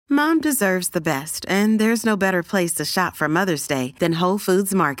Mom deserves the best, and there's no better place to shop for Mother's Day than Whole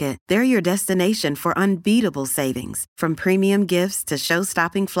Foods Market. They're your destination for unbeatable savings, from premium gifts to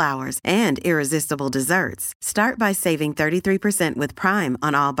show-stopping flowers and irresistible desserts. Start by saving 33% with Prime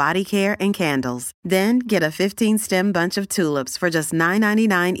on all body care and candles. Then get a 15-stem bunch of tulips for just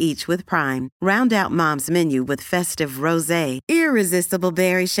 $9.99 each with Prime. Round out Mom's menu with festive rosé, irresistible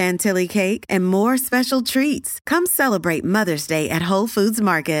berry chantilly cake, and more special treats. Come celebrate Mother's Day at Whole Foods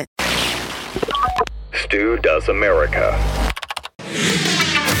Market. Stu Does America.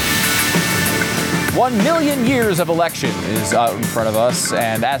 1 million years of election is out in front of us,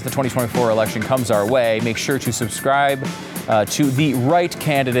 and as the 2024 election comes our way, make sure to subscribe to the right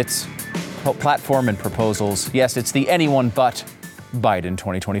candidates' platform and proposals. Yes, it's the anyone but Biden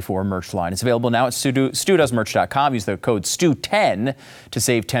 2024 merch line. It's available now at StuDoesMerch.com. Use the code STU10 to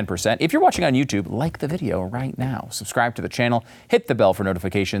save 10%. If you're watching on YouTube, like the video right now. Subscribe to the channel. Hit the bell for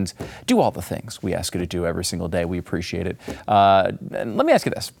notifications. Do all the things we ask you to do every single day. We appreciate it. And let me ask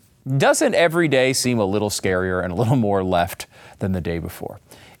you this. Doesn't every day seem a little scarier and a little more left than the day before?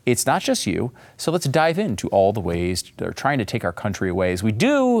 It's not just you, so let's dive into all the ways they're trying to take our country away. As we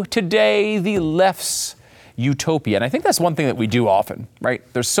do today, the left's utopia. And I think that's one thing that we do often, right?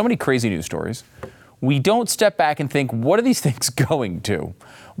 There's so many crazy news stories. We don't step back and think, what are these things going to?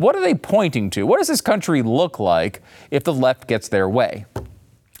 What are they pointing to? What does this country look like if the left gets their way?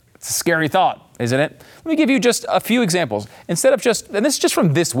 It's a scary thought, isn't it? Let me give you just a few examples. Instead of and this is just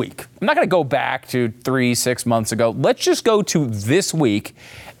from this week. I'm not going to go back to 3-6 months ago. Let's just go to this week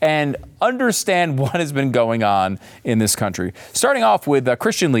and understand what has been going on in this country. Starting off with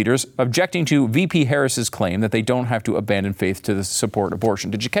Christian leaders objecting to VP Harris's claim that they don't have to abandon faith to support abortion.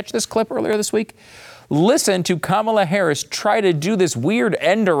 Did you catch this clip earlier this week? Listen to Kamala Harris try to do this weird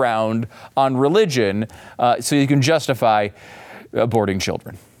end around on religion so you can justify aborting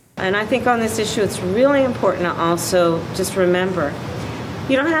children. And I think on this issue, it's really important to also just remember,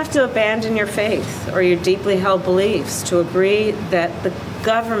 you don't have to abandon your faith or your deeply held beliefs to agree that the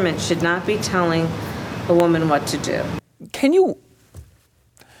government should not be telling a woman what to do.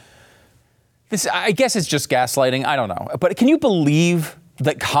 I guess it's just gaslighting. I don't know. But can you believe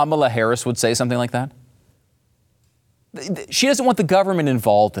that Kamala Harris would say something like that? She doesn't want the government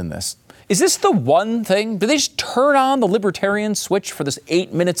involved in this. Is this the one thing? Do they just turn on the libertarian switch for this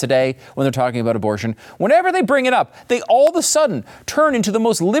 8 minutes a day when they're talking about abortion? Whenever they bring it up, they all of a sudden turn into the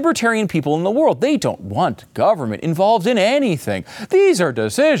most libertarian people in the world. They don't want government involved in anything. These are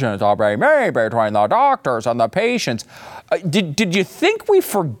decisions to be made between the doctors and the patients. Did you think we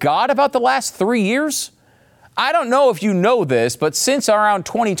forgot about the last 3 years? I don't know if you know this, but since around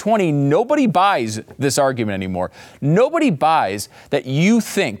 2020, nobody buys this argument anymore. Nobody buys that you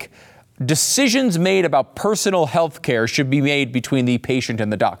think decisions made about personal health care should be made between the patient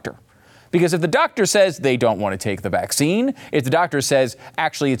and the doctor. Because if the doctor says they don't want to take the vaccine, if the doctor says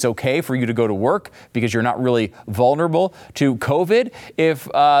actually it's okay for you to go to work because you're not really vulnerable to COVID, if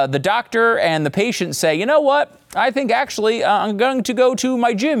the doctor and the patient say, you know what, I think actually I'm going to go to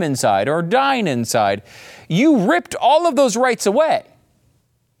my gym inside or dine inside, you ripped all of those rights away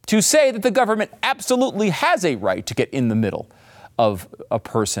to say that the government absolutely has a right to get in the middle of a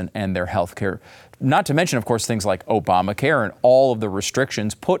person and their health care. Not to mention, of course, things like Obamacare and all of the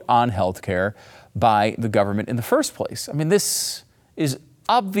restrictions put on health care by the government in the first place. I mean, this is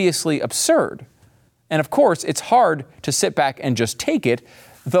obviously absurd. And of course, it's hard to sit back and just take it,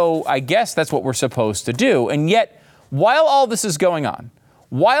 though I guess that's what we're supposed to do. And yet, while all this is going on,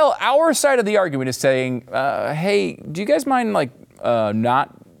 while our side of the argument is saying, hey, do you guys mind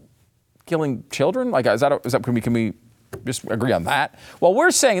not killing children? Like, can we just agree on that? Well,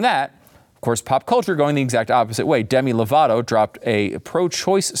 we're saying that. Of course, pop culture going the exact opposite way. Demi Lovato dropped a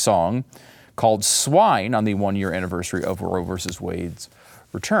pro-choice song called Swine on the 1-year anniversary of Roe versus Wade's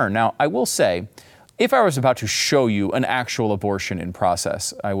return. Now, I will say, if I was about to show you an actual abortion in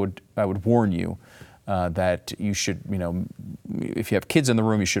process, I would warn you that you should, if you have kids in the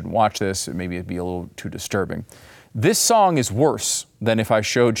room, you shouldn't watch this. Maybe it'd be a little too disturbing. This song is worse than if I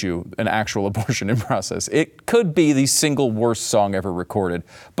showed you an actual abortion in process. It could be the single worst song ever recorded,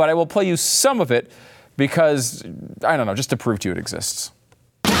 but I will play you some of it because, I don't know, just to prove to you it exists.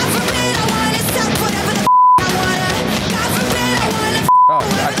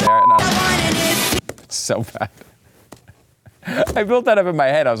 It's so bad. I built that up in my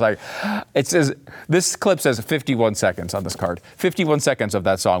head. I was like, it says, this clip says 51 seconds on this card. 51 seconds of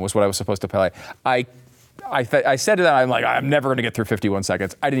that song was what I was supposed to play. I said to them, I'm never going to get through 51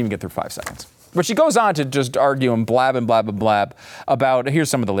 seconds. I didn't even get through 5 seconds. But she goes on to just argue and blab and blab and blab about, here's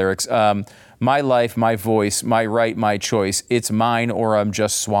some of the lyrics. My life, my voice, my right, my choice. It's mine or I'm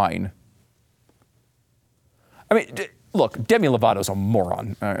just swine. I mean, look, Demi Lovato's a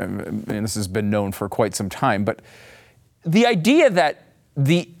moron, and this has been known for quite some time, but the idea that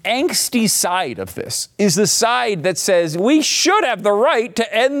the angsty side of this is the side that says we should have the right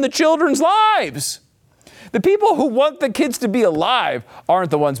to end the children's lives. The people who want the kids to be alive aren't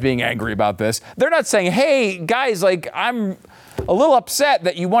the ones being angry about this. They're not saying, hey, guys, like, I'm a little upset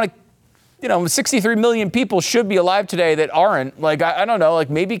that you want to, 63 million people should be alive today that aren't. Like, I don't know,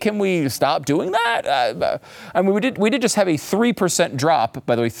 like, maybe can we stop doing that? I mean, we did just have a 3% drop.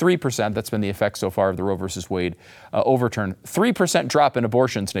 By the way, 3%, that's been the effect so far of the Roe versus Wade overturn. 3% drop in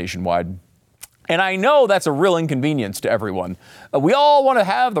abortions nationwide. And I know that's a real inconvenience to everyone. We all want to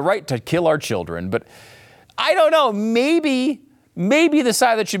have the right to kill our children, but I don't know, maybe the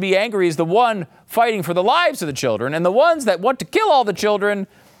side that should be angry is the one fighting for the lives of the children, and the ones that want to kill all the children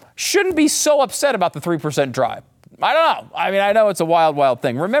shouldn't be so upset about the 3% drop. I don't know. I mean, I know it's a wild, wild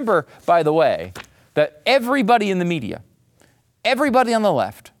thing. Remember, by the way, that everybody in the media, everybody on the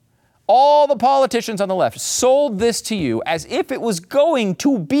left, all the politicians on the left sold this to you as if it was going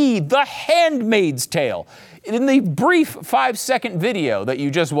to be The Handmaid's Tale. In the brief 5-second video that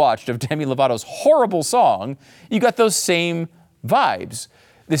you just watched of Demi Lovato's horrible song, you got those same vibes.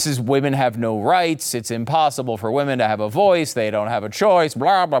 This is women have no rights. It's impossible for women to have a voice. They don't have a choice,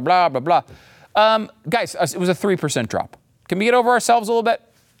 blah, blah, blah, blah, blah. Guys, it was a 3% drop. Can we get over ourselves a little bit?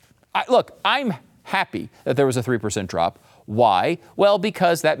 Look, I'm happy that there was a 3% drop. Why? Well,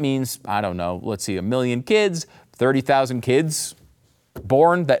 because that means, I don't know, let's see, 1 million kids, 30,000 kids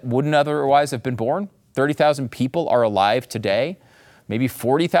born that wouldn't otherwise have been born. 30,000 people are alive today. Maybe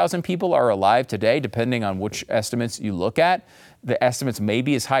 40,000 people are alive today, depending on which estimates you look at. The estimates may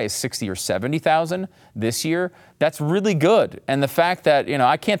be as high as 60 or 70,000 this year. That's really good. And the fact that,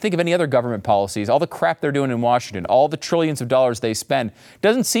 I can't think of any other government policies, all the crap they're doing in Washington, all the trillions of dollars they spend,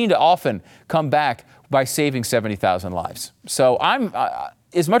 doesn't seem to often come back by saving 70,000 lives. So I'm,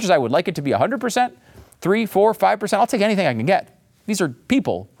 as much as I would like it to be 100%, 3, 4, 5%, I'll take anything I can get. These are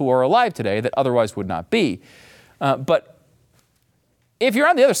people who are alive today that otherwise would not be. But if you're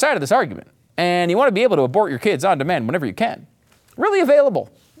on the other side of this argument and you want to be able to abort your kids on demand whenever you can, really available.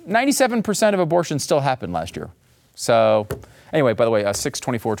 97% of abortions still happened last year. So anyway, by the way,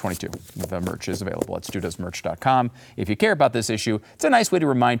 6/24/22, the merch is available at studoesmerch.com. If you care about this issue, it's a nice way to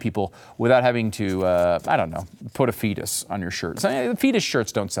remind people without having to, put a fetus on your shirt. So, fetus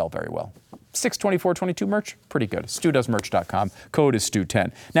shirts don't sell very well. 6/24/22 merch, pretty good. studoesmerch.com. Code is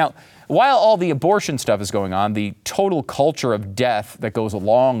Stu10. Now, while all the abortion stuff is going on, the total culture of death that goes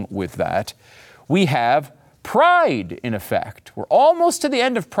along with that, we have Pride in effect. We're almost to the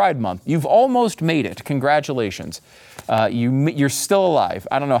end of Pride Month. You've almost made it. Congratulations. You're still alive.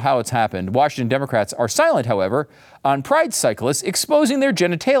 I don't know how it's happened. Washington Democrats are silent, however, on Pride cyclists exposing their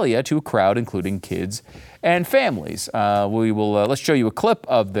genitalia to a crowd, including kids and families. We will let's show you a clip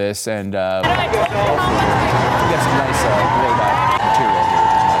of this, and we got some nice blurred material here,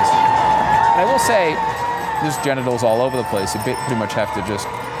 which is nice. And I will say, there's genitals all over the place. You pretty much have to just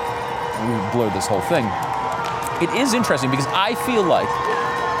blur this whole thing. It is interesting because I feel like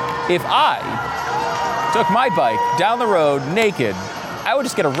if I took my bike down the road naked, I would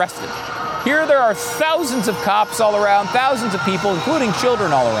just get arrested. Here there are thousands of cops all around, thousands of people, including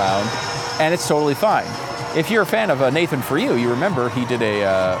children all around, and it's totally fine. If you're a fan of Nathan For You remember he did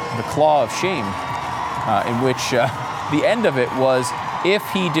the Claw of Shame, in which the end of it was if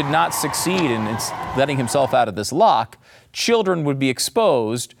he did not succeed in letting himself out of this lock, children would be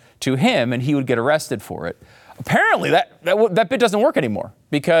exposed to him and he would get arrested for it. Apparently, that bit doesn't work anymore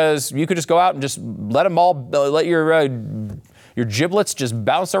because you could just go out and just let them all, let your giblets just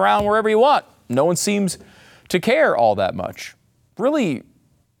bounce around wherever you want. No one seems to care all that much. Really,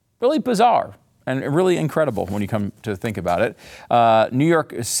 really bizarre and really incredible when you come to think about it. New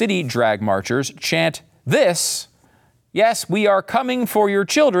York City drag marchers chant this: "Yes, we are coming for your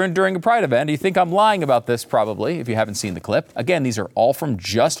children" during a Pride event. You think I'm lying about this probably if you haven't seen the clip. Again, these are all from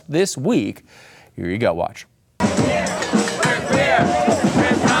just this week. Here you go, watch. We're clear.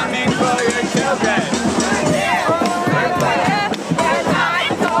 We're coming for your children. We're here. We're clear. We're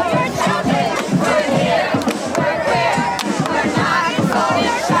coming for your children. We're here. We're clear. We're coming for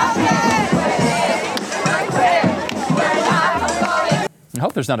your children. We're here. We're clear. We're coming for your. I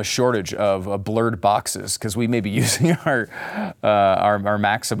hope there's not a shortage of blurred boxes because we may be using our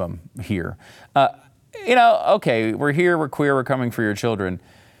maximum here. Okay, we're here. We're queer. We're coming for your children.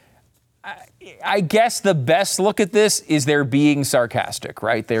 I guess the best look at this is they're being sarcastic,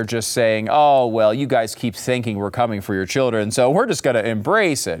 right? They're just saying, oh, well, you guys keep thinking we're coming for your children, so we're just going to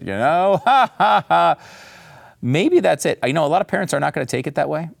embrace it, you know? Ha, ha, ha. Maybe that's it. I know a lot of parents are not going to take it that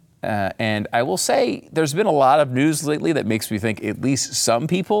way. And I will say there's been a lot of news lately that makes me think at least some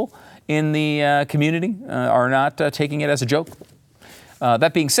people in the community are not taking it as a joke.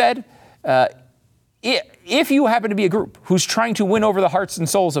 That being said, if you happen to be a group who's trying to win over the hearts and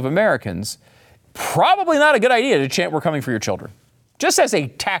souls of Americans, probably not a good idea to chant "We're coming for your children." Just as a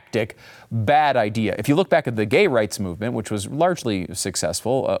tactic, bad idea. If you look back at the gay rights movement, which was largely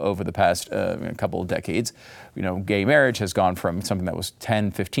successful over the past couple of decades, you know, gay marriage has gone from something that was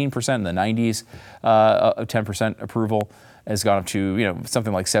 10, 15% in the 90s, 10% approval, has gone up to, you know,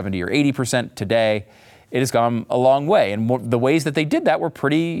 something like 70 or 80% today. It has gone a long way. And the ways that they did that were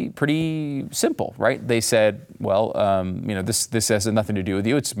pretty simple, right? They said, well, you know, this has nothing to do with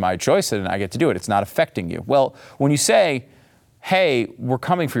you. It's my choice and I get to do it. It's not affecting you. Well, when you say, hey, we're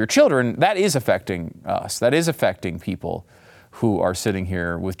coming for your children, that is affecting us. That is affecting people who are sitting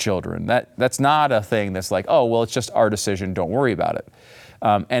here with children. That's not a thing that's like, oh, well, it's just our decision. Don't worry about it.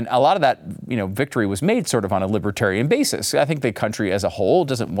 And a lot of that, you know, victory was made sort of on a libertarian basis. I think the country as a whole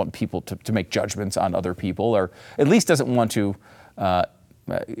doesn't want people to make judgments on other people, or at least doesn't want to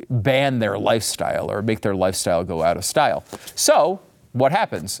ban their lifestyle or make their lifestyle go out of style. So what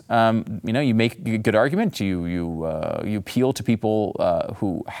happens? You know, you make a good argument. You appeal to people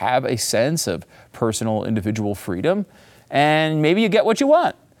who have a sense of personal, individual freedom, and maybe you get what you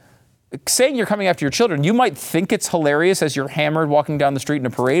want. Saying you're coming after your children, you might think it's hilarious as you're hammered walking down the street in a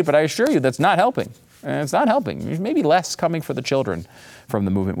parade, but I assure you that's not helping. And it's not helping. Maybe less coming for the children from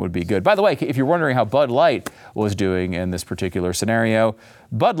the movement would be good. By the way, if you're wondering how Bud Light was doing in this particular scenario,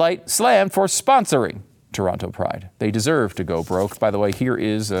 Bud Light slammed for sponsoring Toronto Pride. They deserve to go broke. By the way, here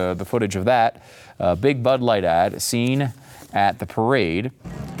is the footage of that big Bud Light ad seen at the parade.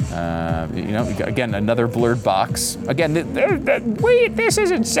 You know, again, another blurred box. Again, wait, this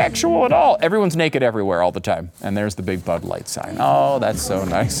isn't sexual at all. Everyone's naked everywhere all the time. And there's the big Bud Light sign. Oh, that's so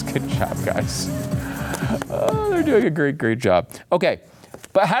nice. Good job, guys. Oh, they're doing a great job. Okay,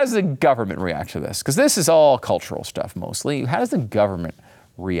 but how does the government react to this? Because this is all cultural stuff mostly. How does the government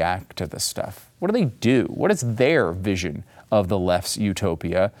react to this stuff? What do they do? What is their vision of the left's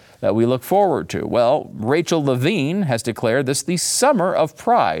utopia that we look forward to? Well, Rachel Levine has declared this the summer of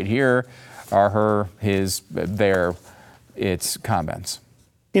pride. Here are its comments.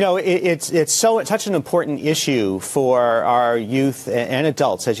 You know, it's such an important issue for our youth and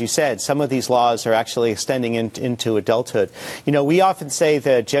adults. As you said, some of these laws are actually extending into adulthood. You know, we often say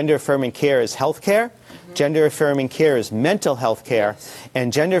that gender-affirming care is health care. Gender-affirming care is mental health care,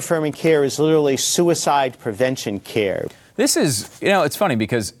 and gender-affirming care is literally suicide prevention care. This is, you know, it's funny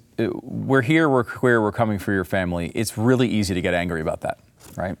because we're here, we're queer, we're coming for your family. It's really easy to get angry about that,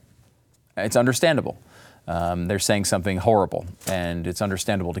 right? It's understandable. They're saying something horrible, and it's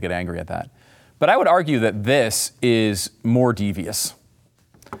understandable to get angry at that. But I would argue that this is more devious.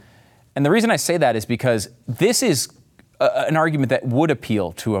 And the reason I say that is because this is an argument that would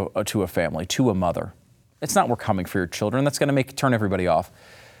appeal to a family, to a mother. It's not we're coming for your children. That's going to turn everybody off.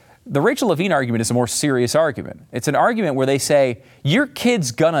 The Rachel Levine argument is a more serious argument. It's an argument where they say, your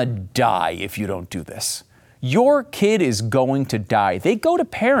kid's going to die if you don't do this. Your kid is going to die. They go to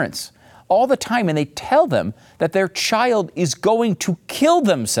parents all the time and they tell them that their child is going to kill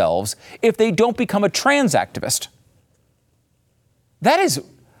themselves if they don't become a trans activist. That is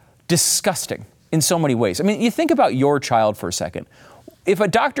disgusting in so many ways. I mean, you think about your child for a second. If a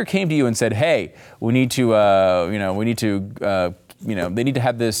doctor came to you and said, hey, they need to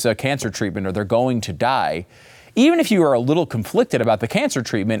have this cancer treatment or they're going to die, even if you are a little conflicted about the cancer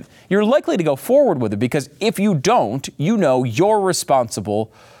treatment, you're likely to go forward with it because if you don't, you know you're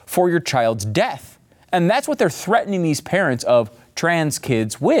responsible for your child's death. And that's what they're threatening these parents of trans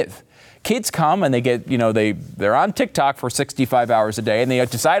kids with. Kids come and they get, they're on TikTok for 65 hours a day and they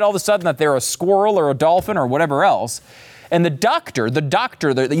decide all of a sudden that they're a squirrel or a dolphin or whatever else. And the doctor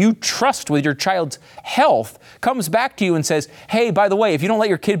that you trust with your child's health comes back to you and says, hey, by the way, if you don't let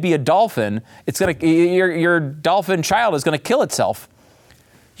your kid be a dolphin, your dolphin child is going to kill itself.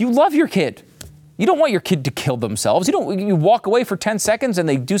 You love your kid. You don't want your kid to kill themselves. You walk away for 10 seconds and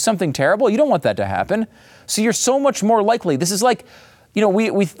they do something terrible. You don't want that to happen. So you're so much more likely. This is like,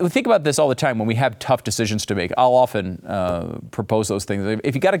 we think about this all the time when we have tough decisions to make. I'll often propose those things.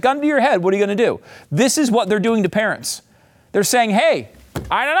 If you got a gun to your head, what are you going to do? This is what they're doing to parents. They're saying, hey,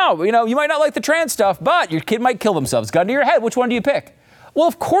 I don't know, you might not like the trans stuff, but your kid might kill themselves. Gun to your head, which one do you pick? Well,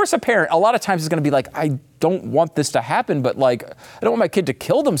 of course a parent, a lot of times is going to be like, I don't want this to happen, but like, I don't want my kid to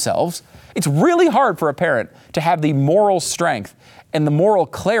kill themselves. It's really hard for a parent to have the moral strength and the moral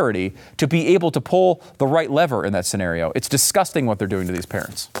clarity to be able to pull the right lever in that scenario. It's disgusting what they're doing to these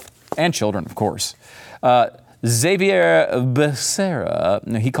parents and children, of course. Xavier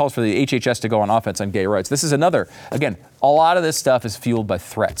Becerra, he calls for the HHS to go on offense on gay rights. This is another, again, a lot of this stuff is fueled by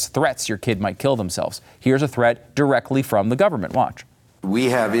threats. Threats, your kid might kill themselves. Here's a threat directly from the government. Watch.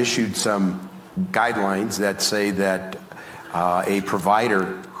 We have issued some guidelines that say that a provider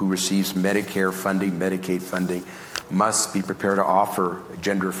who receives Medicare funding, Medicaid funding, must be prepared to offer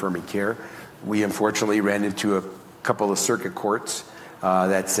gender-affirming care. We unfortunately ran into a couple of circuit courts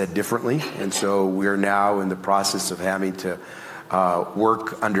that said differently, and so we're now in the process of having to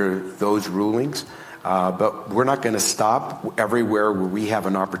work under those rulings. But we're not going to stop everywhere where we have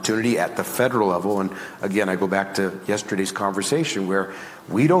an opportunity at the federal level. And again, I go back to yesterday's conversation where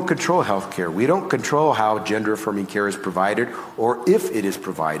we don't control health care. We don't control how gender-affirming care is provided or if it is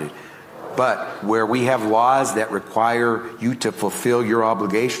provided. But where we have laws that require you to fulfill your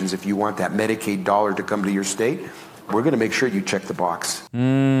obligations, if you want that Medicaid dollar to come to your state, we're going to make sure you check the box.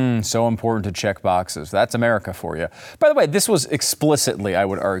 So important to check boxes. That's America for you. By the way, this was explicitly, I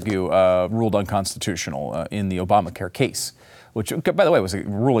would argue, ruled unconstitutional in the Obamacare case, which, by the way, was a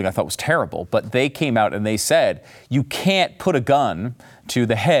ruling I thought was terrible. But they came out and they said, you can't put a gun to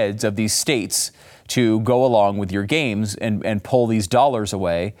the heads of these states to go along with your games and pull these dollars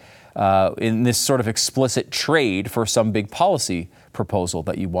away in this sort of explicit trade for some big policy proposal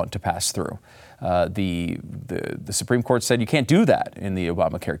that you want to pass through. The Supreme Court said you can't do that in the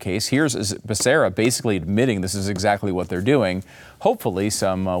Obamacare case. Here's Becerra basically admitting this is exactly what they're doing. Hopefully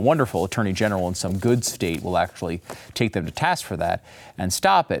some wonderful attorney general in some good state will actually take them to task for that and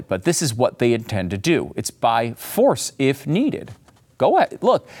stop it. But this is what they intend to do. It's by force if needed. Go ahead.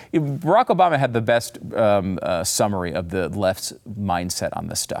 Look, Barack Obama had the best summary of the left's mindset on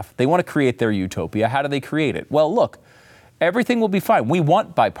this stuff. They want to create their utopia. How do they create it? Well, look, everything will be fine. We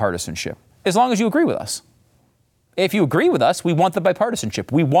want bipartisanship. As long as you agree with us. If you agree with us, we want the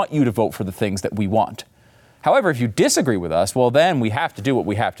bipartisanship. We want you to vote for the things that we want. However, if you disagree with us, well, then we have to do what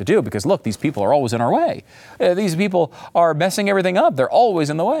we have to do because, look, these people are always in our way. These people are messing everything up. They're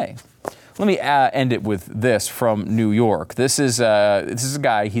always in the way. Let me end it with this from New York. This is a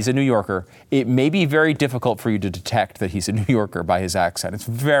guy, he's a New Yorker. It may be very difficult for you to detect that he's a New Yorker by his accent. It's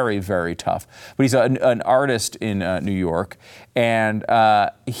very, very tough. But he's an artist in New York, and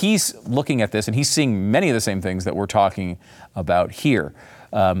he's looking at this, and he's seeing many of the same things that we're talking about here.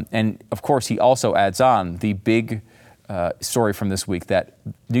 And, of course, he also adds on the big story from this week that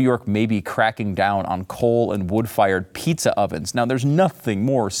New York may be cracking down on coal and wood-fired pizza ovens. Now, there's nothing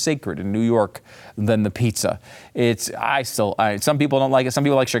more sacred in New York than the pizza. Some people don't like it. Some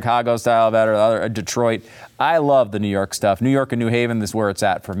people like Chicago style better, or Detroit. I love the New York stuff. New York and New Haven is where it's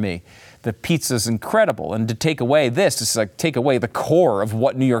at for me. The pizza's incredible. And to take away this is like take away the core of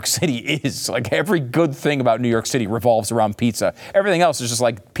what New York City is. Like every good thing about New York City revolves around pizza. Everything else is just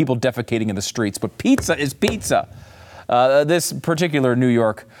like people defecating in the streets. But pizza is pizza. This particular New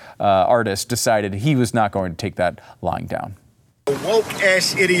York artist decided he was not going to take that lying down. The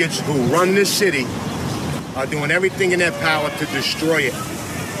woke-ass idiots who run this city are doing everything in their power to destroy it.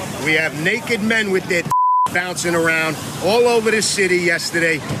 We have naked men with their bouncing around all over the city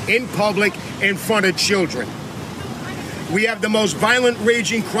yesterday, in public, in front of children. We have the most violent,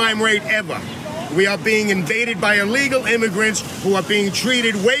 raging crime rate ever. We are being invaded by illegal immigrants who are being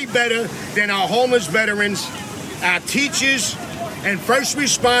treated way better than our homeless veterans, our teachers, and first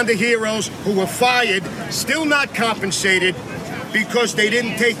responder heroes who were fired, still not compensated because they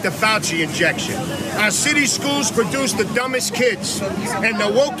didn't take the Fauci injection. Our city schools produce the dumbest kids, and the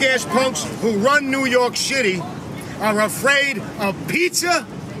woke-ass punks who run New York City are afraid of pizza.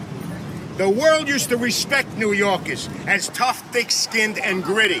 The world used to respect New Yorkers as tough, thick-skinned, and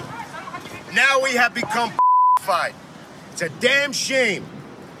gritty. Now we have become fied. It's a damn shame.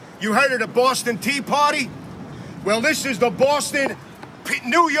 You heard of the Boston Tea Party? Well, this is the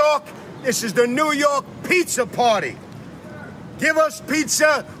New York, this is the New York Pizza Party. Give us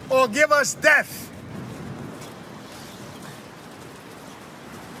pizza or give us death.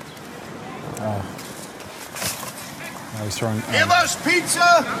 Give us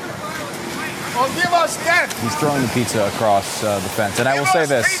pizza or give us death. He's throwing the pizza across the fence. And I will say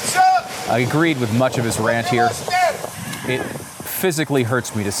this, pizza, I agreed with much of his rant here. It physically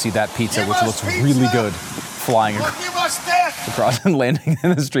hurts me to see that pizza, which looks really good, flying across and landing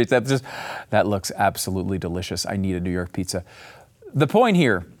in the streets. That looks absolutely delicious. I need a New York pizza. The point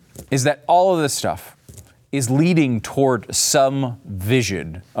here is that all of this stuff is leading toward some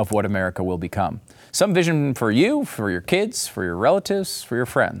vision of what America will become. some vision for you, for your kids, for your relatives, for your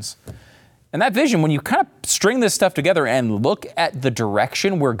friends. And that vision, when you kind of string this stuff together and look at the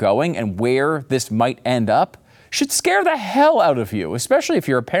direction we're going and where this might end up, should scare the hell out of you, especially if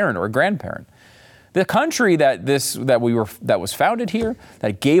you're a parent or a grandparent. The country that was founded here,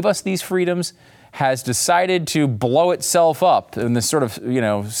 that gave us these freedoms, has decided to blow itself up in this sort of,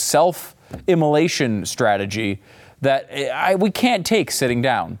 self-immolation strategy that we can't take sitting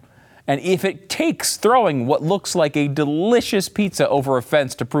down. And if it takes throwing what looks like a delicious pizza over a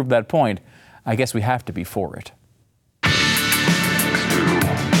fence to prove that point, I guess we have to be for it.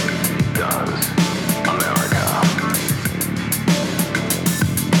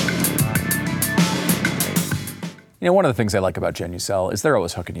 One of the things I like about Genucel is they're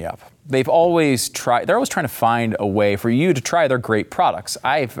always hooking you up. They're always trying to find a way for you to try their great products.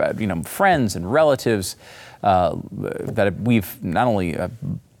 I've had, friends and relatives that we've not only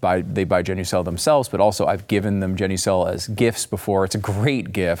they buy Genucel themselves, but also I've given them Genucel as gifts before. It's a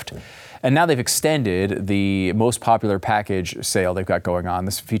great gift. And now they've extended the most popular package sale they've got going on.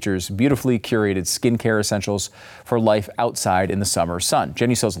 This features beautifully curated skincare essentials for life outside in the summer sun.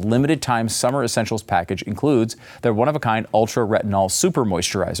 Genucel's limited time summer essentials package includes their one-of-a-kind Ultra Retinol Super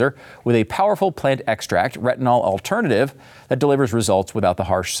Moisturizer with a powerful plant extract retinol alternative that delivers results without the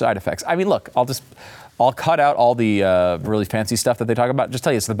harsh side effects. I mean, look, I'll cut out all the really fancy stuff that they talk about. Just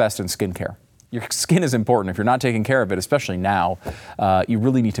tell you it's the best in skincare. Your skin is important. If you're not taking care of it, especially now, you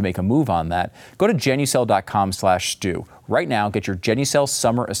really need to make a move on that. Go to Genucel.com/stew. Right now, get your Genucel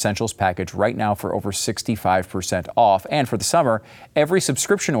Summer Essentials package right now for over 65% off. And for the summer, every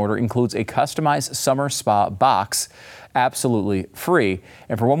subscription order includes a customized summer spa box, absolutely free.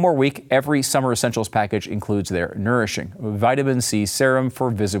 And for one more week, every Summer Essentials package includes their nourishing vitamin C serum for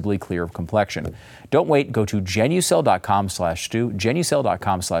visibly clear complexion. Don't wait. Go to Genucel.com/stew.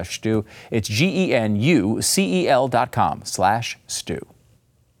 Genucel.com/stew. It's GENUCEL.com/stew.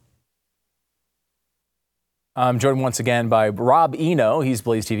 I'm joined once again by Rob Eno. He's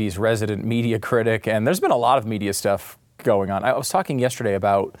Blaze TV's resident media critic, and there's been a lot of media stuff going on. I was talking yesterday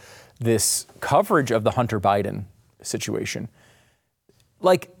about this coverage of the Hunter Biden situation.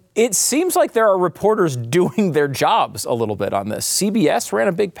 It seems like there are reporters doing their jobs a little bit on this. CBS ran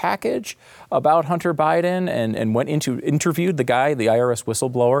a big package about Hunter Biden and interviewed the guy, the IRS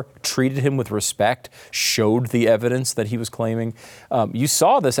whistleblower, treated him with respect, showed the evidence that he was claiming. You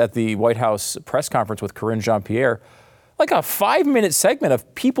saw this at the White House press conference with Karine Jean-Pierre, like a 5-minute segment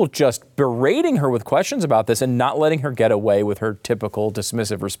of people just berating her with questions about this and not letting her get away with her typical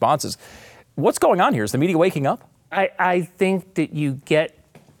dismissive responses. What's going on here? Is the media waking up? I think that you get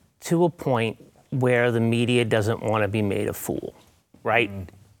to a point where the media doesn't want to be made a fool, right?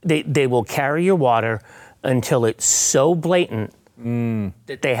 They will carry your water until it's so blatant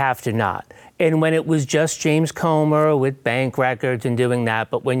that they have to not. And when it was just James Comer with bank records and doing that,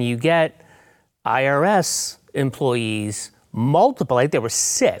 but when you get IRS employees, multiple, like there were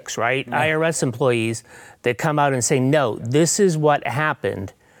 6, right? IRS employees that come out and say, no, this is what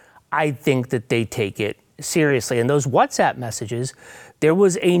happened. I think that they take it seriously. And those WhatsApp messages, there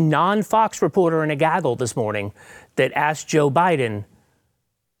was a non-Fox reporter in a gaggle this morning that asked Joe Biden,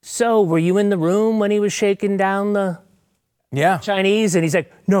 so were you in the room when he was shaking down the Chinese? And he's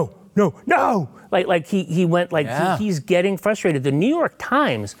like, no. Like he went like he's getting frustrated. The New York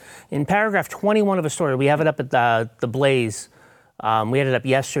Times, in paragraph 21 of a story, we have it up at the Blaze. We had it up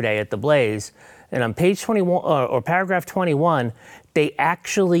yesterday at the Blaze. And on page 21 or paragraph 21, they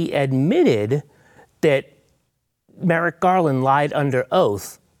actually admitted that Merrick Garland lied under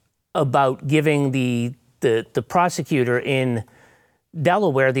oath about giving the prosecutor in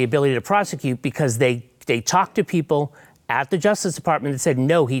Delaware the ability to prosecute because they talked to people at the Justice Department that said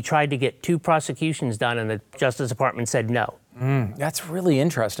no, he tried to get 2 prosecutions done and the Justice Department said no. That's really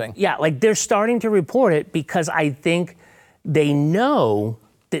interesting. Yeah, like they're starting to report it because I think they know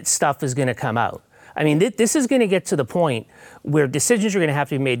that stuff is going to come out. I mean, this is going to get to the point where decisions are going to have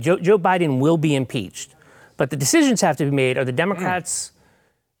to be made. Joe Biden will be impeached, but the decisions have to be made. Are the Democrats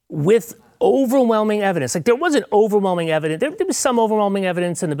with overwhelming evidence? Like there wasn't overwhelming evidence. There was some overwhelming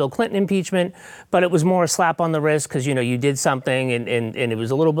evidence in the Bill Clinton impeachment, but it was more a slap on the wrist because, you did something and it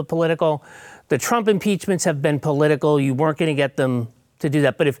was a little bit political. The Trump impeachments have been political. You weren't going to get them to do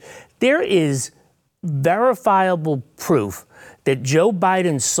that. But if there is verifiable proof that Joe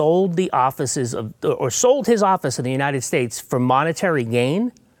Biden sold the offices sold his office in the United States for monetary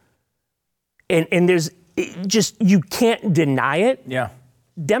gain, and there's just, you can't deny it. Yeah.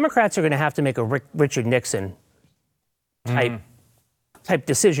 Democrats are going to have to make a Richard Nixon type type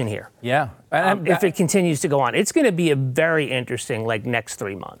decision here. Yeah. If it continues to go on, it's going to be a very interesting next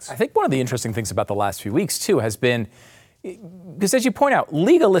 3 months. I think one of the interesting things about the last few weeks too has been, because as you point out,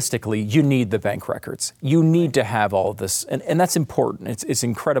 legalistically, you need the bank records. You need to have all of this, and that's important. It's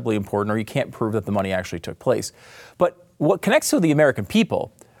incredibly important, or you can't prove that the money actually took place. But what connects to the American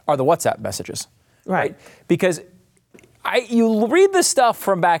people are the WhatsApp messages, right? Because you read the stuff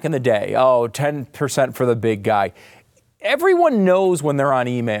from back in the day, 10% for the big guy. Everyone knows when they're on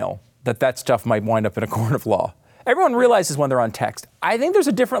email that stuff might wind up in a court of law. Everyone realizes when they're on text. I think there's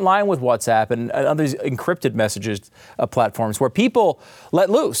a different line with WhatsApp and other encrypted messages platforms where people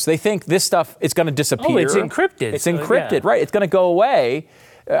let loose. They think this stuff is going to disappear. Oh, it's encrypted. It's encrypted, right? It's going to go away.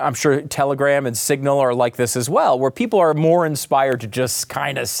 I'm sure Telegram and Signal are like this as well, where people are more inspired to just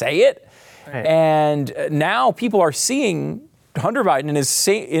kind of say it. Right. And now people are seeing Hunter Biden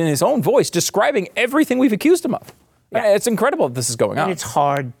in his own voice describing everything we've accused him of. Yeah. It's incredible that this is going on. And it's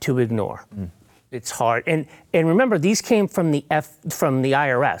hard to ignore. It's hard. And remember, these came from the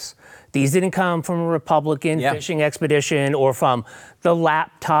IRS. These didn't come from a Republican fishing expedition or from the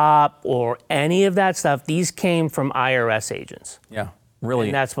laptop or any of that stuff. These came from IRS agents. Yeah, really.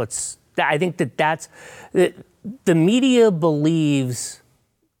 And that's I think that's the media believes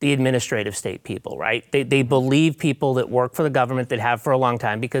the administrative state people, right? They believe people that work for the government, that have for a long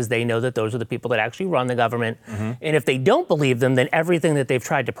time, because they know that those are the people that actually run the government. Mm-hmm. And if they don't believe them, then everything that they've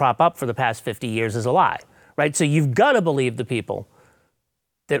tried to prop up for the past 50 years is a lie, right? So you've got to believe the people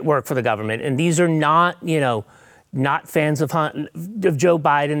that work for the government. And these are not, not fans of Joe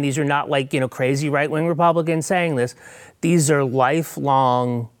Biden. These are not crazy right-wing Republicans saying this. These are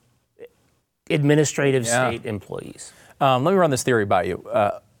lifelong administrative state employees. Let me run this theory by you.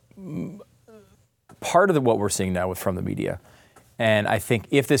 Part of what we're seeing now from the media, and I think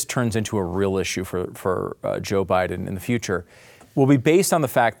if this turns into a real issue for Joe Biden in the future, will be based on the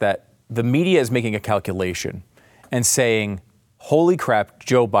fact that the media is making a calculation and saying, holy crap,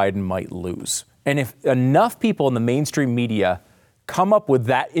 Joe Biden might lose. And if enough people in the mainstream media come up with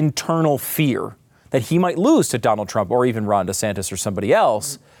that internal fear that he might lose to Donald Trump or even Ron DeSantis or somebody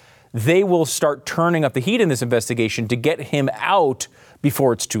else, they will start turning up the heat in this investigation to get him out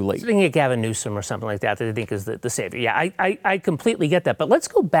before it's too late. So they can get Gavin Newsom or something like that they think is the savior. Yeah, I completely get that. But let's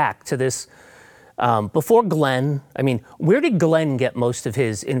go back to this. Before Glenn, where did Glenn get most of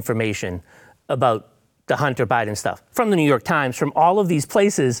his information about the Hunter Biden stuff? From the New York Times, from all of these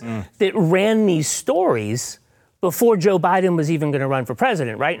places that ran these stories before Joe Biden was even going to run for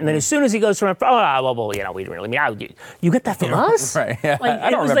president, right? And then as soon as he goes to run for, we didn't really. You get that from us? Right. Yeah.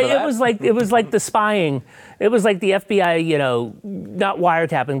 I don't remember that. It was like the spying. It was like the FBI, not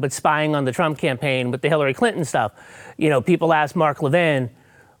wiretapping, but spying on the Trump campaign with the Hillary Clinton stuff. People asked Mark Levin,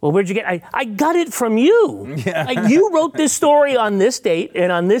 well, where'd you get? I got it from you. Yeah. You wrote this story on this date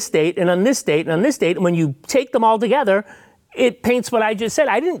and on this date and on this date and on this date. And when you take them all together, it paints what I just said.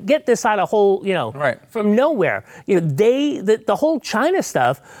 I didn't get this out of from nowhere. The whole China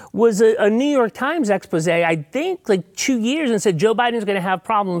stuff was a New York Times expose, I think 2 years, and said Joe Biden's going to have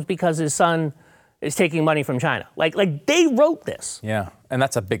problems because his son is taking money from China. They wrote this. Yeah, and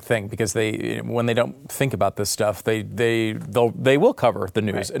that's a big thing because when they don't think about this stuff, they will cover the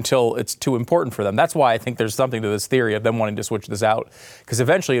news until it's too important for them. That's why I think there's something to this theory of them wanting to switch this out, because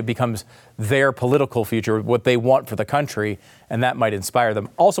eventually it becomes their political future, what they want for the country, and that might inspire them.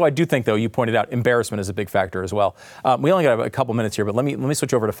 Also, I do think, though, you pointed out embarrassment is a big factor as well. We only got a couple minutes here, but let me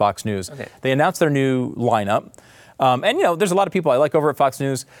switch over to Fox News. Okay. They announced their new lineup, and there's a lot of people I like over at Fox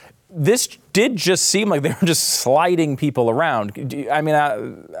News. This did just seem like they were just sliding people around. They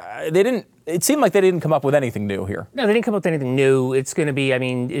didn't. It seemed like they didn't come up with anything new here. No, they didn't come up with anything new. It's going to be.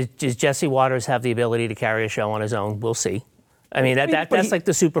 Does Jesse Waters have the ability to carry a show on his own? We'll see. That's like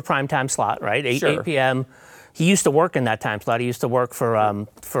the super prime time slot, right? 8 p.m. He used to work in that time slot. He used to work for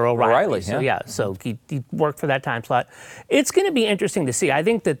O'Reilly. So he worked for that time slot. It's going to be interesting to see. I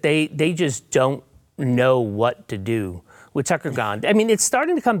think that they just don't know what to do with Tucker gone. It's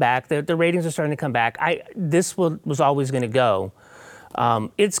starting to come back. The ratings are starting to come back. This was always going to go.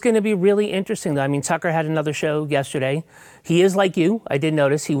 It's going to be really interesting, though. Tucker had another show yesterday. He is like you. I did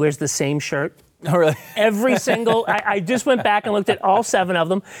notice he wears the same shirt. Oh, really? Every single, I just went back and looked at all 7 of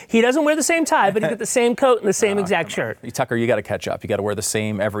them. He doesn't wear the same tie, but he's got the same coat and the same exact shirt. Tucker, you got to catch up. You got to wear the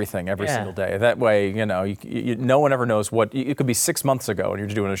same everything every single day. That way, no one ever knows what, it could be 6 months ago and you're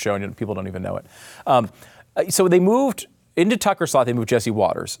doing a show and people don't even know it. So they moved into Tucker's slot, they moved Jesse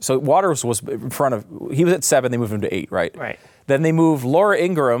Waters. So Waters was in front of, he was at 7, they moved him to 8, right? Right. Then they moved Laura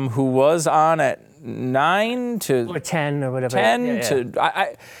Ingraham, who was on at 9 to or 10 or whatever. 10 Yeah,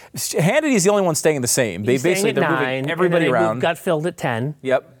 yeah. to Hannity's the only one staying the same. He's They're staying at 9, moving everybody and then around. Got filled at 10.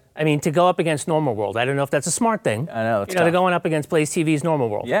 Yep. I mean, to go up against Normal World, I don't know if that's a smart thing. I know, that's they're tough. going up against Blaze TV's Normal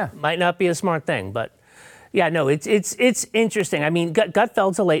World. Yeah. Might not be a smart thing, but yeah, no, it's interesting. I mean,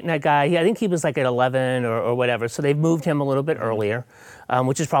 Gutfeld's a late night guy. I think he was like at 11 or whatever, so they've moved him a little bit earlier,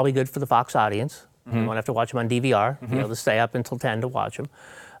 which is probably good for the Fox audience. You won't have to watch him on DVR. You know, to stay up until 10 to watch him.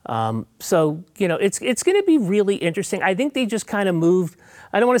 So, you know, it's going to be really interesting. I think they just kind of moved.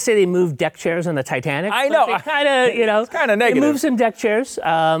 I don't want to say they moved deck chairs on the Titanic. I know. They kind of, you know, it's kind of negative. They moved some deck chairs.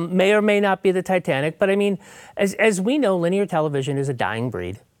 May or may not be the Titanic, but I mean, as we know, linear television is a dying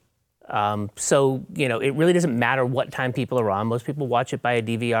breed. So, you know, it really doesn't matter what time people are on. Most people watch it by a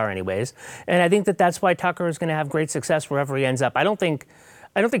DVR anyways. And I think that's why Tucker is going to have great success wherever he ends up. I don't think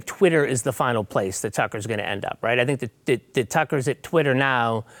Twitter is the final place that Tucker's going to end up, right? I think that Tucker's at Twitter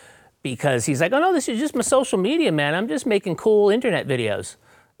now because he's like, oh no, this is just my social media, man. I'm just making cool internet videos.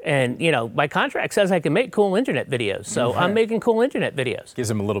 And, you know, my contract says I can make cool internet videos. So I'm making cool internet videos. Gives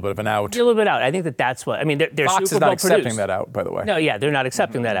him a little bit of an out. A little bit out. I think that's what, I mean, they're Fox Super is Bowl not accepting produced. that out, by the way. No, yeah, they're not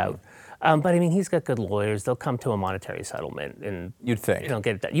accepting that out. But I mean, he's got good lawyers. They'll come to a monetary settlement, and You'd think. they don't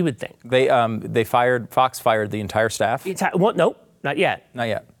get it done. You would think. Fox fired the entire staff. Well, no, not yet. Not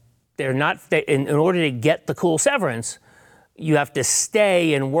yet. They're not. In order to get the cool severance, you have to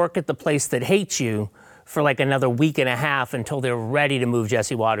stay and work at the place that hates you for like another week and a half until they're ready to move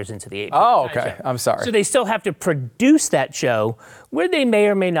Jesse Waters into the 8. Oh, okay. I'm sorry. So they still have to produce that show where they may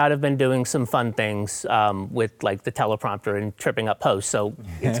or may not have been doing some fun things with like the teleprompter and tripping up posts. So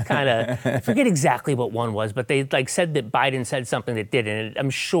it's kind of, I forget exactly what one was, but they like said that Biden said something that didn't. And I'm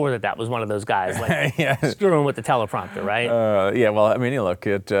sure that was one of those guys like screwing with the teleprompter, right? Yeah, well, I mean, look,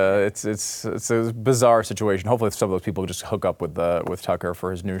 it's a bizarre situation. Hopefully some of those people just hook up with Tucker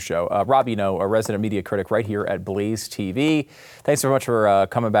for his new show. Rob Eno, a resident media critic right here at Blaze TV. Thanks so much for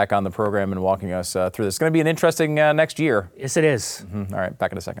coming back on the program and walking us through this. It's going to be an interesting next year. Yes, it is. All right,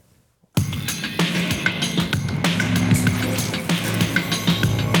 back in a second.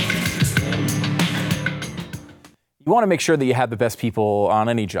 You want to make sure that you have the best people on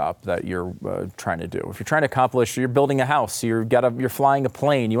any job that you're trying to do. If you're trying to accomplish, you're building a house, you're flying a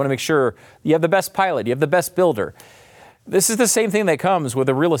plane, you want to make sure you have the best pilot, you have the best builder. This is the same thing that comes with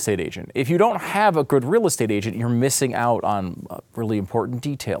a real estate agent. If you don't have a good real estate agent, you're missing out on really important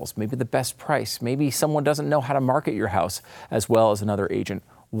details, maybe the best price, maybe someone doesn't know how to market your house as well as another agent.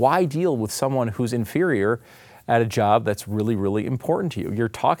 Why deal with someone who's inferior at a job that's really, really important to you? You're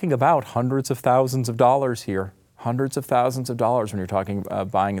talking about hundreds of thousands of dollars here. Hundreds of thousands of dollars when you're talking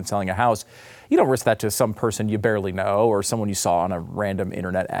buying and selling a house. You don't risk that to some person you barely know or someone you saw on a random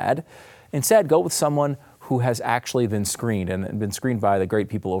internet ad. Instead, go with someone who has actually been screened and been screened by the great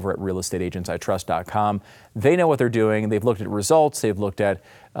people over at realestateagentsitrust.com. They know what they're doing. They've looked at results. They've looked at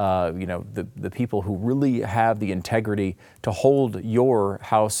the people who really have the integrity to hold your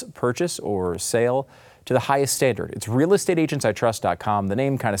house purchase or sale to the highest standard. It's realestateagentsitrust.com. The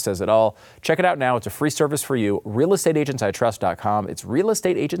name kind of says it all. Check it out now. It's a free service for you. Realestateagentsitrust.com. It's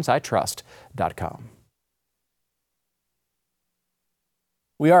realestateagentsitrust.com.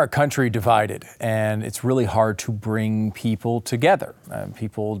 We are a country divided, and it's really hard to bring people together.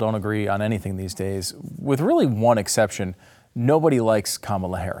 People don't agree on anything these days, with really one exception. Nobody likes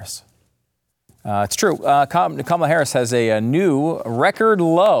Kamala Harris. It's true. Kamala Harris has a new record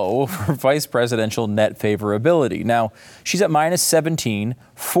low for vice presidential net favorability. Now, she's at minus 17.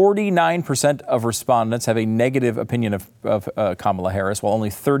 49% of respondents have a negative opinion of Kamala Harris, while only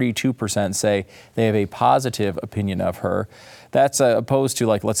 32% say they have a positive opinion of her. That's opposed to,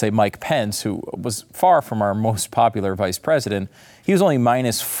 like, let's say Mike Pence, who was far from our most popular vice president. He was only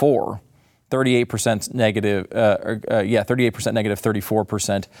minus 4. 38% negative, 38% negative,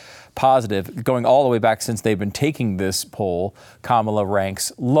 34% positive. Going all the way back since they've been taking this poll, Kamala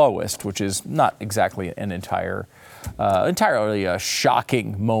ranks lowest, which is not exactly an entirely a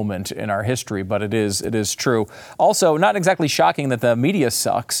shocking moment in our history, but it is true. Also, not exactly shocking that the media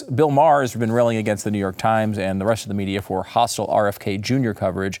sucks. Bill Maher has been railing against the New York Times and the rest of the media for hostile RFK Jr.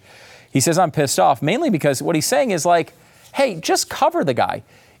 coverage. He says, I'm pissed off, mainly because what he's saying is like, hey, just cover the guy.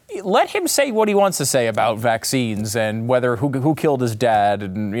 Let him say what he wants to say about vaccines and who killed his dad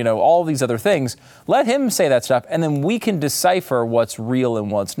and, all these other things. Let him say that stuff, and then we can decipher what's real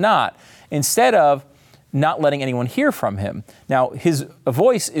and what's not, instead of not letting anyone hear from him. Now, his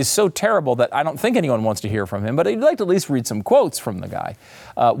voice is so terrible that I don't think anyone wants to hear from him, but I'd like to at least read some quotes from the guy.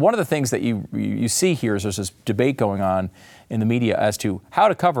 One of the things that you see here is there's this debate going on in the media as to how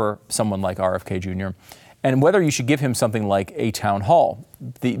to cover someone like RFK Jr., and whether you should give him something like a town hall.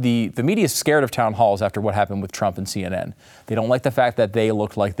 The media is scared of town halls after what happened with Trump and CNN. They don't like the fact that they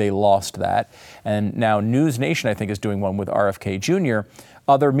looked like they lost that. And now News Nation, I think, is doing one with RFK Jr.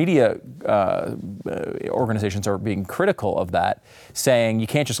 Other media organizations are being critical of that, saying you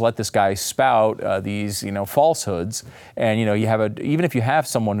can't just let this guy spout these, falsehoods. And, even if you have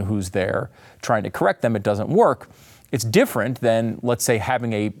someone who's there trying to correct them, it doesn't work. It's different than, let's say,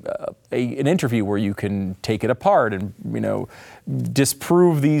 having an interview where you can take it apart and,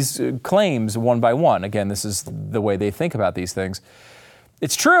 disprove these claims one by one. Again, this is the way they think about these things.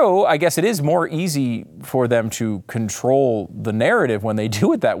 It's true, I guess it is more easy for them to control the narrative when they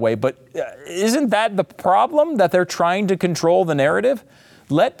do it that way, but isn't that the problem, that they're trying to control the narrative?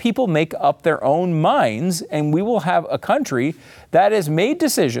 Let people make up their own minds, and we will have a country that has made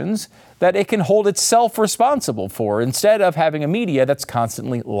decisions that it can hold itself responsible for, instead of having a media that's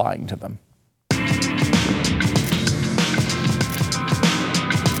constantly lying to them.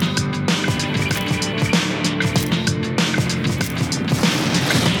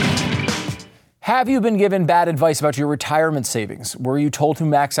 Have you been given bad advice about your retirement savings? Were you told to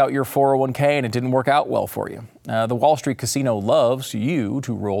max out your 401k and it didn't work out well for you? The Wall Street Casino loves you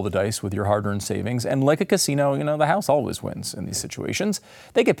to roll the dice with your hard-earned savings. And like a casino, the house always wins in these situations.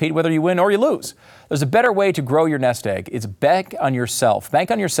 They get paid whether you win or you lose. There's a better way to grow your nest egg. It's Bank on Yourself.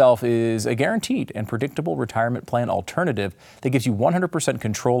 Bank on Yourself is a guaranteed and predictable retirement plan alternative that gives you 100%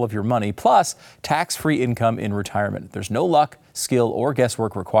 control of your money, plus tax-free income in retirement. There's no luck, skill, or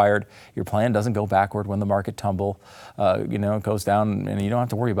guesswork required. Your plan doesn't go backward when the market it goes down, and you don't have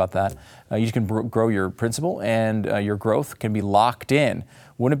to worry about that. You can grow your principal, and your growth can be locked in.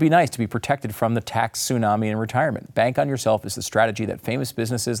 Wouldn't it be nice to be protected from the tax tsunami in retirement? Bank on Yourself is the strategy that famous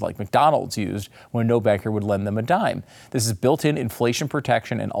businesses like McDonald's used when no banker would lend them a dime. This is built-in inflation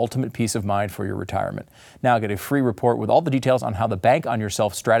protection and ultimate peace of mind for your retirement. Now get a free report with all the details on how the Bank on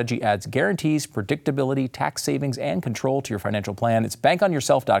Yourself strategy adds guarantees, predictability, tax savings, and control to your financial plan. It's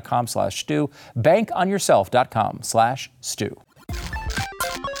bankonyourself.com/Stu, bankonyourself.com/Stu.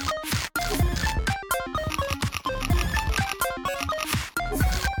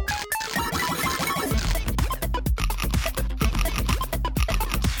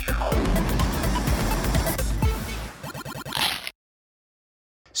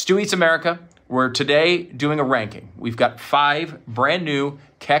 Stu Eats America. We're today doing a ranking. We've got 5 brand new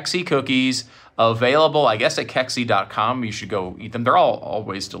Kexi cookies available, I guess, at Kexi.com. You should go eat them. They're all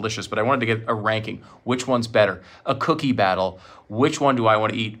always delicious, but I wanted to get a ranking. Which one's better? A cookie battle. Which one do I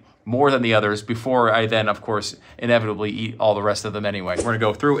want to eat more than the others before I then, of course, inevitably eat all the rest of them anyway? We're going to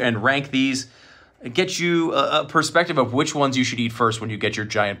go through and rank these, get you a perspective of which ones you should eat first when you get your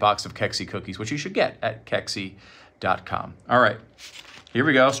giant box of Kexi cookies, which you should get at Kexi.com. All right. Here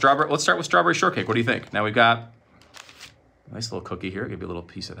we go. Let's start with strawberry shortcake. What do you think? Now we've got a nice little cookie here. I'll give you a little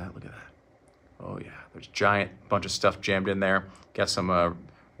piece of that. Look at that. Oh yeah, there's a giant bunch of stuff jammed in there. Got some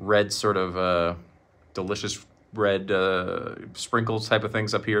red sort of delicious red sprinkles type of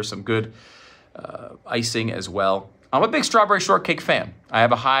things up here. Some good icing as well. I'm a big strawberry shortcake fan. I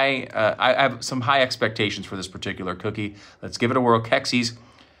have some high expectations for this particular cookie. Let's give it a whirl. Kexi's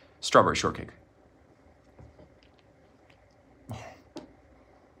strawberry shortcake.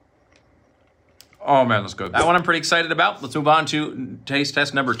 Oh man, that's good. That one I'm pretty excited about. Let's move on to taste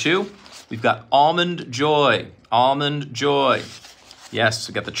test number 2. We've got Almond Joy. Almond Joy. Yes,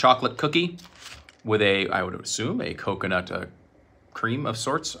 we got the chocolate cookie with I would assume, a coconut cream of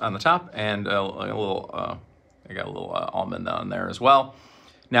sorts on the top, and I got a little almond on there as well.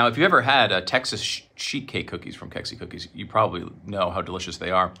 Now, if you ever had Texas sheet cake cookies from Kexi Cookies, you probably know how delicious they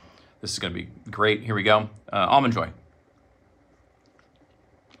are. This is going to be great. Here we go. Almond Joy.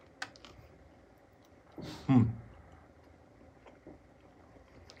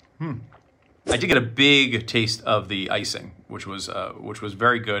 I did get a big taste of the icing, which was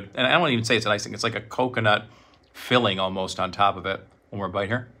very good. And I don't even say it's an icing. It's like a coconut filling almost on top of it. One more bite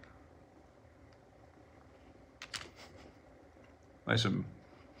here. Nice. There are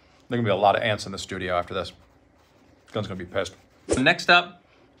going to be a lot of ants in the studio after this. Gun's going to be pissed. Next up,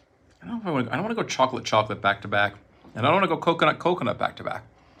 I don't want to go chocolate back to back. And I don't want to go coconut back to back.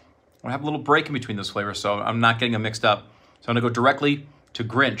 I have a little break in between those flavors, so I'm not getting them mixed up. So I'm going to go directly to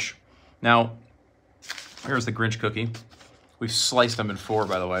Grinch. Now, here's the Grinch cookie. We've sliced them in 4,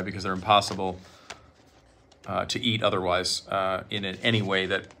 by the way, because they're impossible to eat otherwise in any way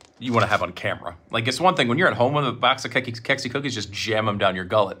that you want to have on camera. Like, it's one thing when you're at home with a box of Kexi cookies, just jam them down your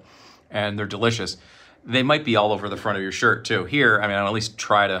gullet, and they're delicious. They might be all over the front of your shirt, too. Here, I'll at least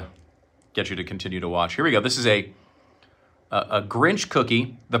try to get you to continue to watch. Here we go. This is a a Grinch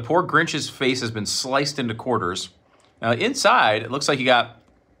cookie. The poor Grinch's face has been sliced into quarters. Now inside, it looks like you got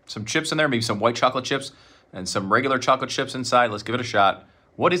some chips in there, maybe some white chocolate chips and some regular chocolate chips inside. Let's give it a shot.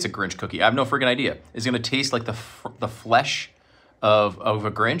 What is a Grinch cookie? I have no freaking idea. Is it going to taste like the flesh of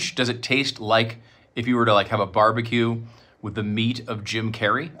a Grinch? Does it taste like if you were to like have a barbecue with the meat of Jim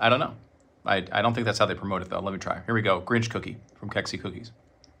Carrey? I don't know. I don't think that's how they promote it though. Let me try. Here we go. Grinch cookie from Kexi Cookies.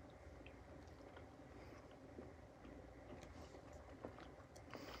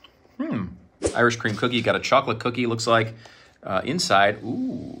 Irish cream cookie. Got a chocolate cookie. Looks like inside.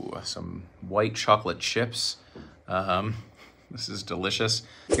 Ooh, some white chocolate chips. This is delicious.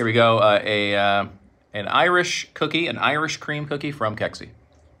 Here we go. An Irish cookie, an Irish cream cookie from Kexi.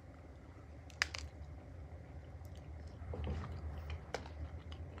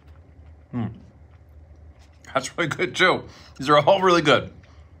 That's really good too. These are all really good.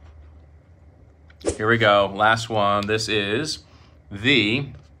 Here we go. Last one. This is the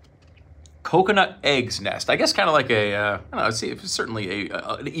Coconut Eggs Nest. I guess kind of like I don't know, it's certainly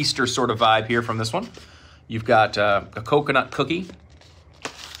an Easter sort of vibe here from this one. You've got a coconut cookie.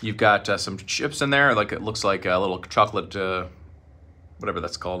 You've got some chips in there, like it looks like a little chocolate, whatever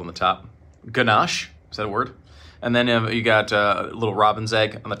that's called on the top. Ganache, is that a word? And then you got a little robin's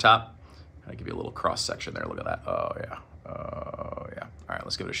egg on the top. I'll give you a little cross section there. Look at that. Oh yeah. Oh yeah. All right,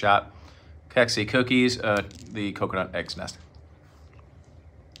 let's give it a shot. Kexi Cookies, the Coconut Eggs Nest.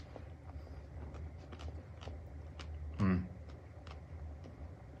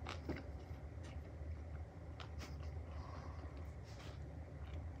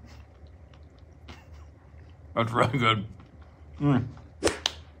 That's really good.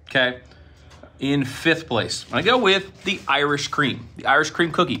 Okay. In fifth place, I go with the Irish cream. The Irish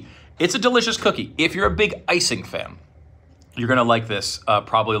cream cookie. It's a delicious cookie. If you're a big icing fan, you're gonna like this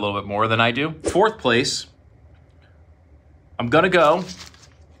probably a little bit more than I do. Fourth place, I'm gonna go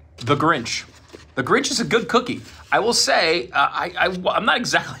the Grinch. The Grinch is a good cookie. I will say, I'm not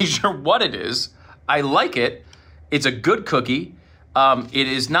exactly sure what it is. I like it. It's a good cookie. It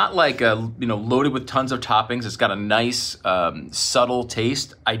is not like loaded with tons of toppings. It's got a nice subtle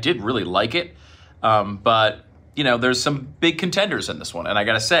taste. I did really like it, but there's some big contenders in this one, and I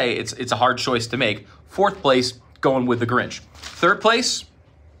gotta say it's a hard choice to make. Fourth place, going with the Grinch. Third place,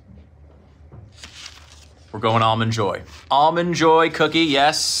 we're going Almond Joy. Almond Joy cookie,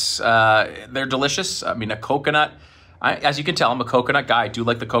 yes, they're delicious. I mean, a coconut. As you can tell, I'm a coconut guy. I do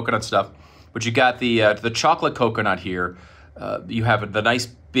like the coconut stuff, but you got the chocolate coconut here. You have the nice,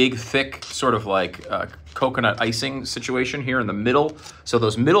 big, thick, sort of like coconut icing situation here in the middle. So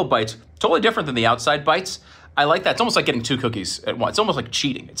those middle bites, totally different than the outside bites. I like that. It's almost like getting two cookies at once. It's almost like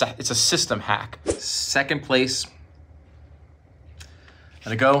cheating. It's a system hack. Second place, I'm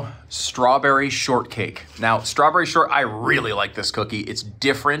gonna go strawberry shortcake. Now, I really like this cookie. It's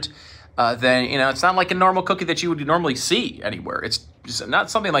different than, it's not like a normal cookie that you would normally see anywhere. It's just not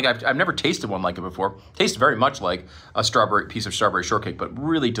something like I've never tasted one like it before. Tastes very much like a piece of strawberry shortcake, but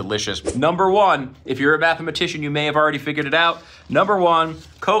really delicious. Number one, if you're a mathematician, you may have already figured it out. Number one,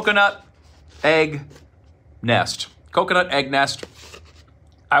 coconut egg nest. Coconut egg nest.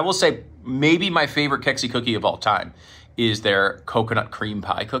 I will say maybe my favorite Kexi cookie of all time is their coconut cream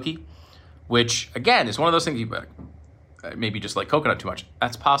pie cookie, which again is one of those things you maybe just like coconut too much.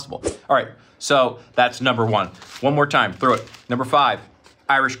 That's possible. All right, so that's number one. One more time, throw it. Number 5,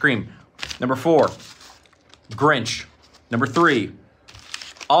 Irish cream. Number 4, Grinch. Number 3,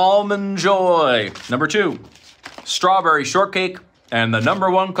 Almond Joy. Number 2, strawberry shortcake. And the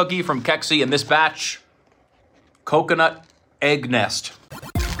number 1 cookie from Kexi in this batch, coconut egg nest.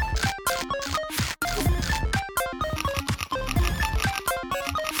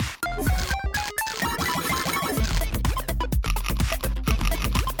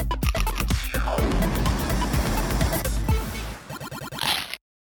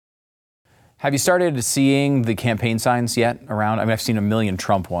 Have you started seeing the campaign signs yet around? I mean, I've seen a million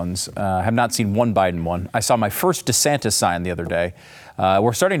Trump ones. I have not seen one Biden one. I saw my first DeSantis sign the other day.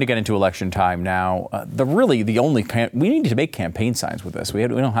 We're starting to get into election time now. We need to make campaign signs with this. We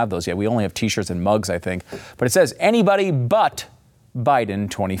don't have those yet. We only have T-shirts and mugs, I think. But it says anybody but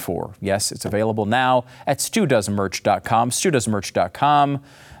Biden 24. Yes, it's available now at StuDoesMerch.com. StuDoesMerch.com.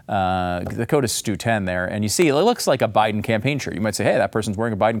 The code is Stu10 there, and you see it looks like a Biden campaign shirt. You might say, hey, that person's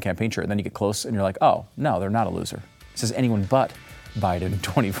wearing a Biden campaign shirt, and then you get close and you're like, oh, no, they're not a loser. It says anyone but Biden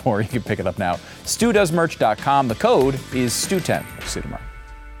 24. You can pick it up now. StuDoesMerch.com. The code is Stu10. See you tomorrow.